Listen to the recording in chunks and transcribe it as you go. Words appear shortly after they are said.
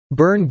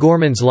Burn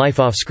Gorman's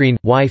life off-screen,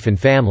 wife and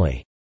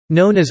family.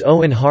 Known as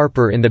Owen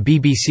Harper in the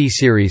BBC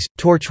series,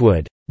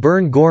 Torchwood,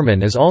 Burn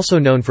Gorman is also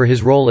known for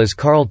his role as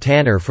Karl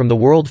Tanner from the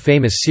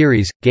world-famous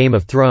series, Game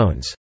of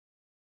Thrones.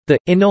 The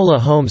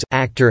Enola Holmes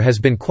actor has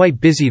been quite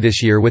busy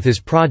this year with his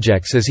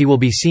projects, as he will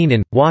be seen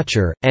in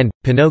Watcher and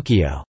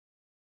Pinocchio.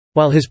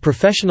 While his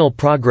professional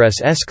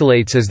progress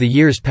escalates as the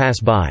years pass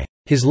by,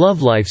 his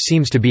love life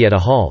seems to be at a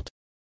halt.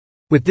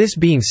 With this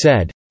being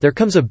said, there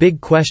comes a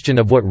big question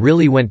of what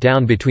really went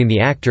down between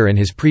the actor and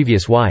his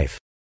previous wife.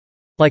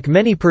 Like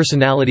many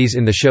personalities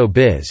in the show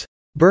biz,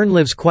 Burn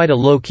lives quite a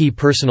low-key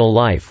personal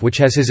life, which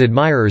has his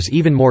admirers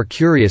even more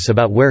curious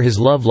about where his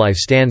love life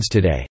stands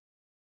today.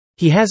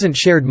 He hasn't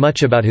shared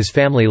much about his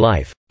family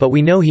life, but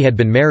we know he had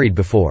been married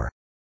before.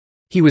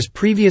 He was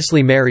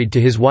previously married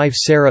to his wife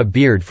Sarah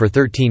Beard for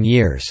 13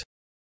 years.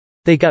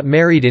 They got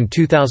married in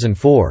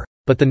 2004,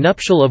 but the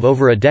nuptial of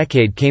over a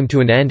decade came to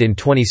an end in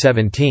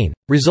 2017,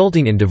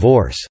 resulting in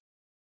divorce.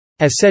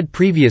 As said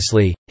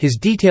previously, his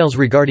details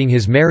regarding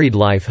his married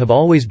life have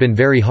always been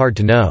very hard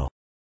to know.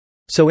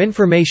 So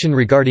information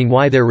regarding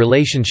why their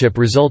relationship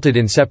resulted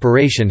in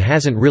separation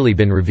hasn't really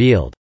been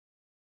revealed.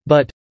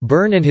 But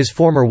Burn and his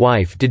former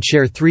wife did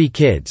share 3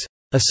 kids,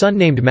 a son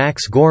named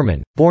Max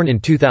Gorman, born in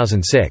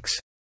 2006.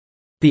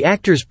 The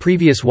actor's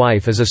previous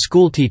wife is a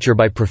schoolteacher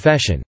by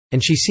profession,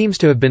 and she seems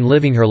to have been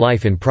living her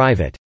life in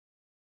private.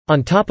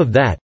 On top of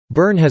that,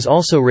 Burn has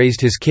also raised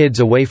his kids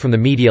away from the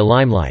media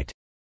limelight.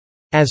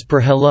 As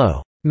per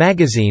Hello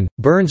magazine,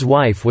 Burn's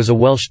wife was a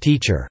Welsh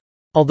teacher.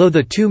 Although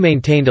the two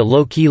maintained a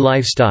low-key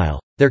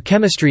lifestyle, their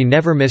chemistry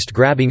never missed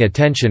grabbing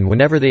attention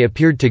whenever they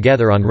appeared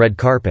together on red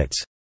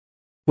carpets.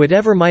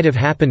 Whatever might have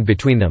happened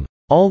between them,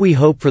 all we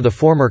hope for the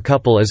former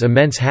couple is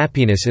immense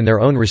happiness in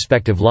their own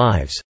respective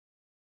lives.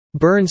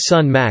 Burn's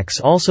son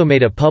Max also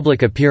made a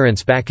public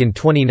appearance back in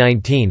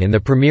 2019 in the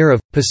premiere of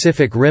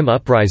Pacific Rim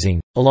Uprising,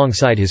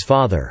 alongside his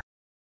father.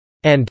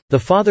 And the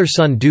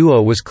father-son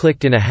duo was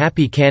clicked in a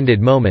happy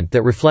candid moment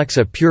that reflects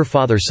a pure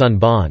father-son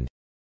bond.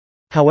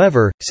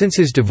 However, since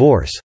his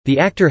divorce, the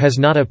actor has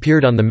not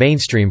appeared on the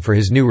mainstream for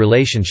his new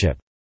relationship.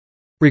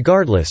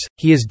 Regardless,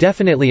 he is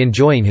definitely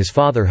enjoying his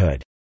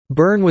fatherhood.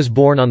 Burn was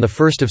born on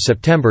 1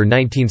 September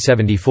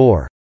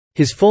 1974.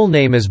 His full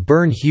name is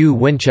Burn Hugh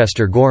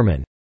Winchester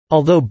Gorman.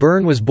 Although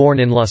Burn was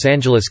born in Los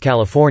Angeles,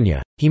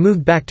 California, he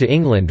moved back to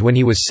England when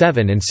he was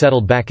 7 and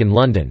settled back in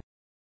London.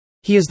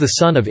 He is the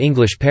son of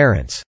English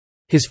parents.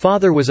 His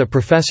father was a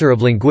professor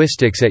of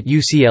linguistics at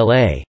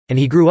UCLA, and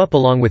he grew up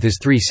along with his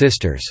 3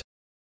 sisters.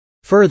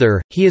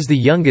 Further, he is the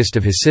youngest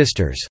of his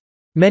sisters.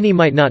 Many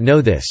might not know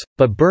this,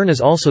 but Burn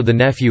is also the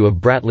nephew of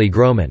Bradley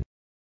Groman.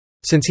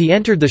 Since he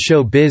entered the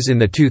show biz in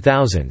the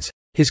 2000s,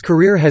 his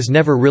career has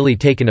never really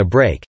taken a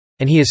break,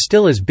 and he is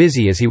still as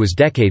busy as he was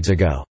decades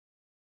ago.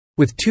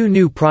 With 2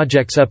 new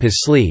projects up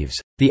his sleeves,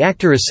 the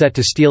actor is set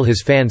to steal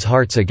his fans'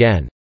 hearts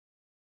again.